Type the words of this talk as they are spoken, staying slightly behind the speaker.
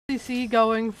FLCC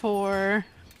going for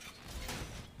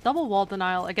double wall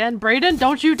denial again. Brayden,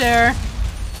 don't you dare!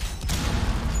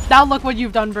 Now look what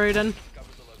you've done, Brayden.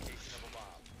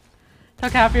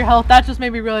 Took half your health. That just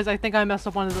made me realize I think I messed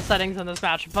up one of the settings in this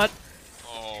match, but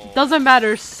doesn't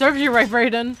matter. Serves you right,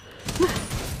 Brayden.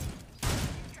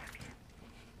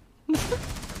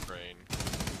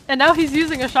 And now he's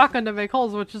using a shotgun to make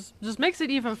holes, which just makes it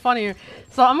even funnier.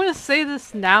 So I'm gonna say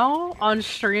this now on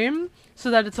stream so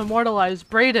that it's immortalized.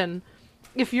 Brayden,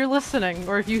 if you're listening,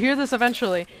 or if you hear this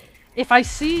eventually, if I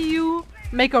see you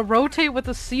make a rotate with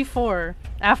a C4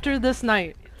 after this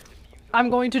night, I'm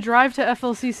going to drive to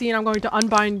FLCC and I'm going to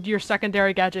unbind your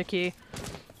secondary gadget key.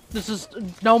 This is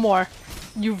no more.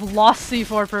 You've lost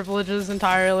C4 privileges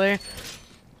entirely.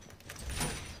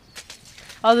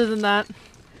 Other than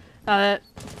that,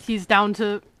 he's down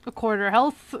to a quarter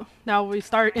health. Now we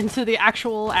start into the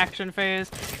actual action phase,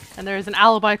 and there's an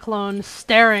alibi clone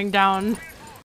staring down